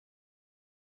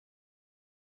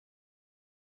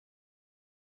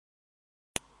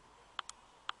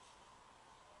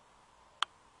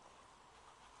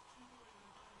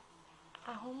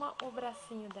Arruma o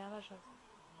bracinho dela, Josi.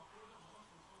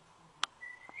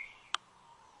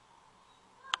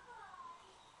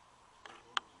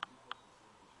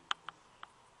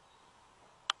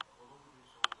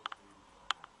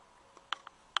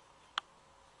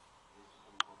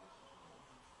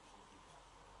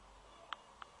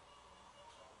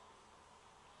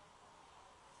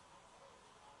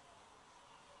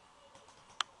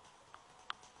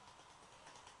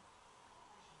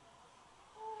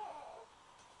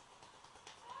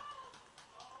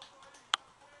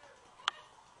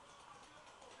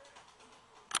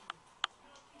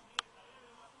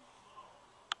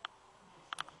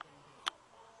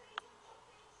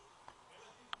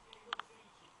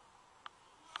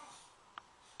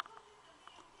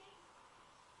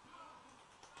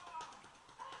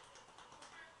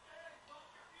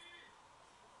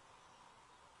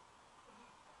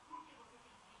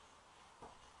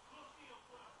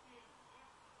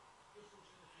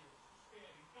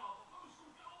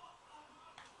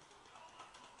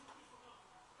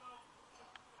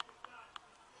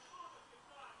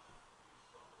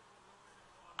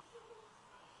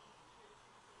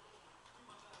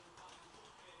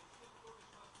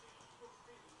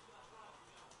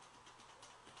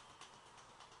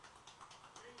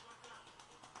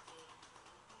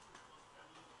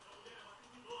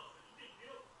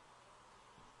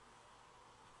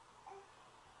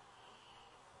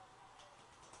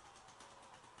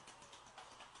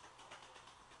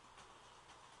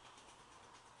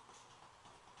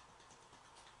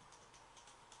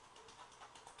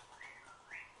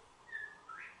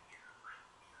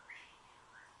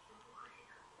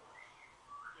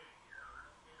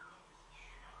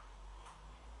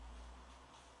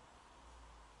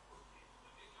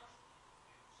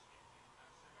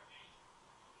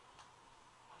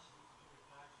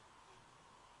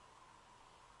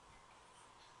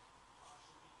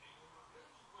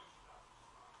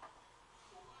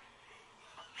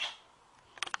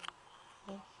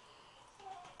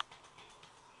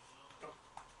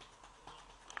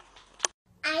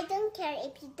 I don't care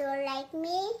if you don't like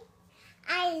me.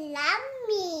 I love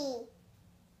me.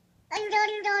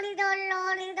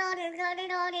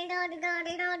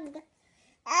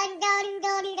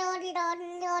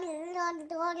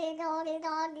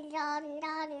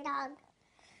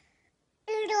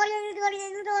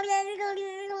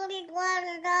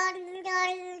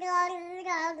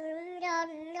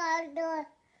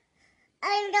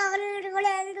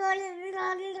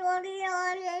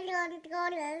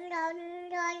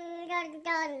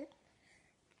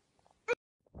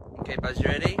 Okay, Buzz, you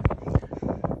ready?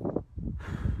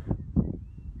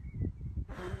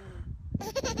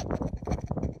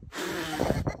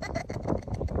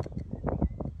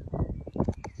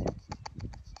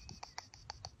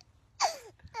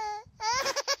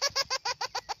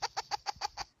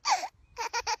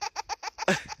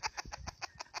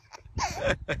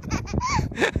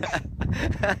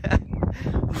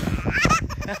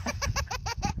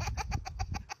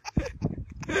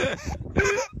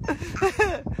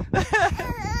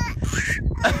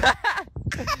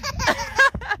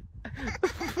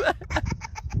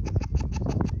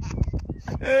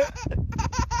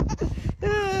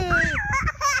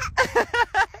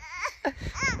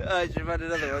 Oh, I should find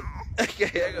another one. Okay,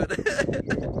 hang on.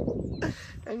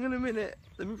 Hang on a minute.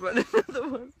 Let me find another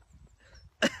one.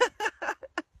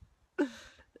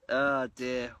 Oh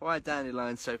dear. Why are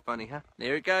dandelions so funny, huh?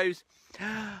 Here it goes.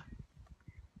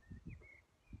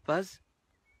 Buzz?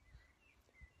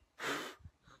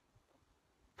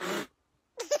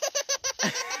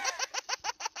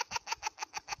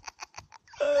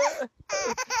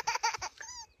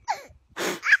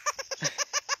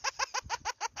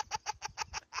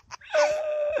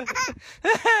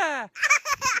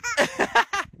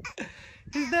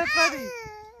 Isn't that funny?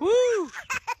 Woo!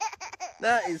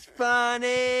 That is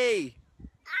funny!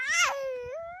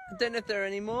 I don't know if there are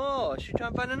any more. Should we try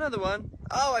and find another one?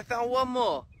 Oh, I found one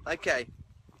more. Okay,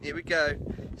 here we go.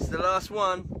 This is the last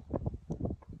one.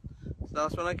 It's the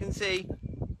last one I can see.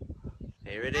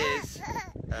 Here it is.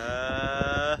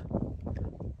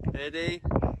 Ready?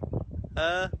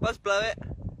 Buzz, blow it.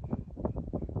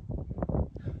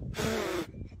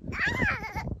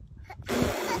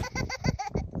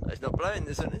 It's not blowing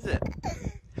this one, is it?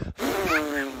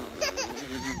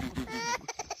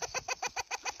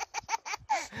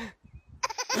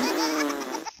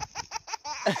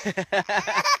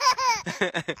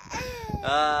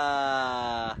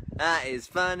 Ah, that is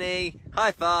funny.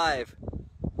 High five.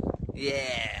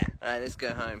 Yeah. Alright, let's go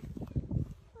home.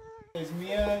 Is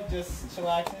Mia just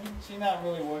chillaxing? She's not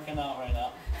really working out right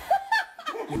now.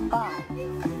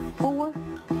 5, 4,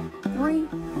 3.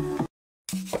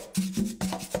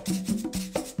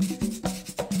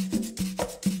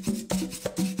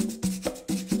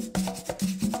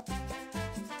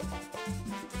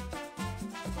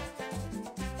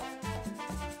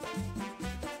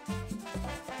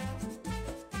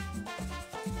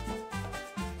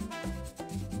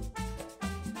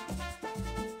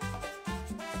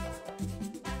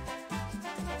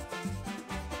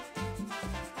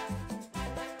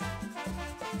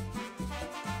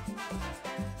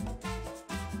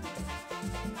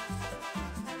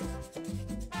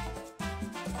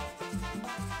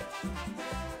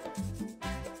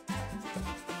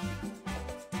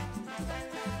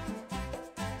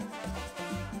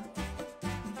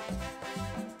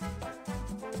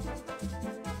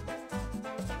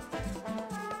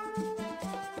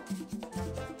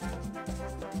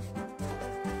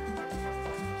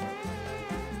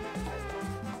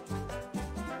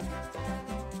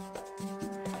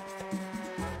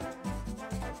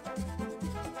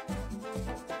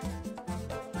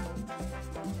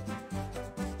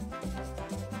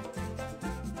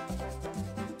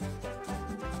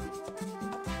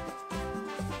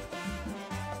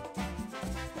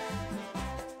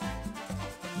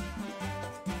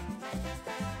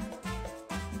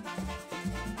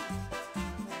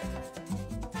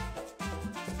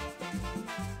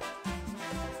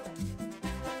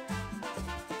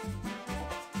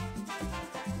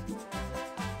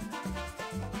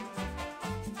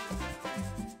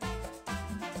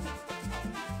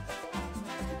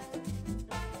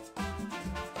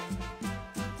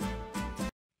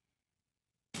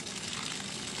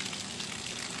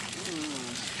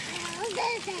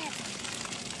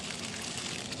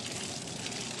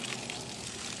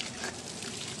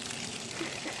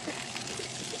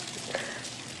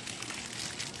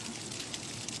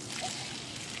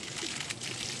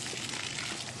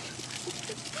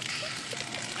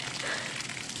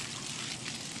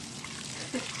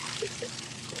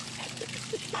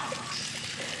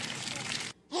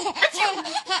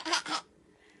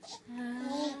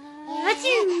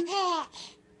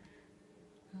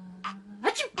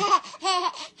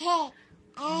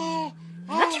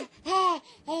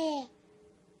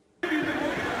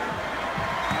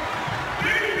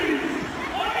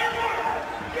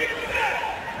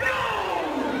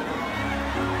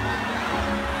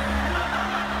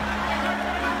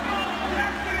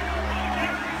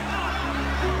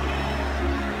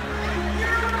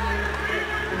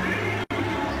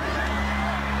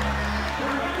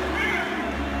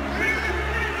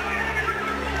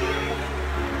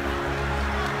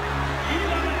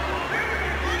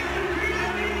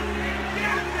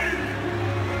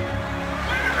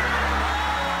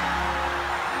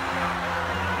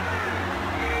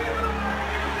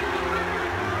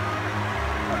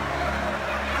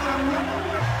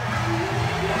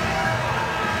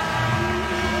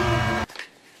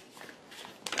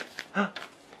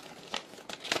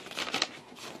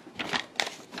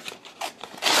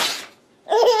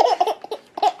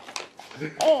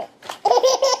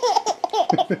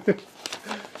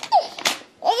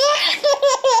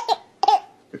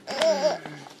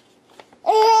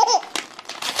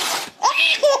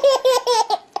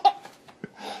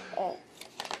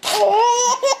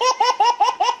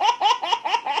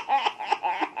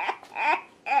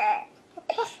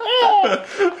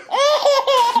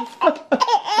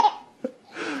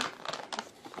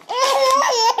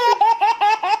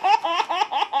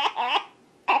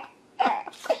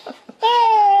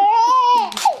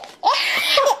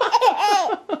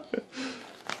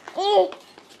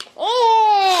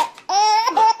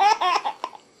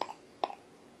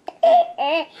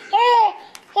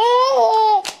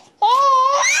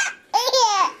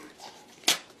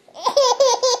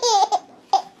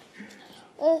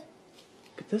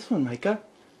 Look at this one, Micah.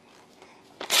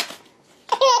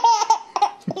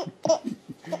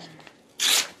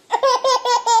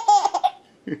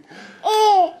 Look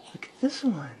at this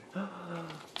one.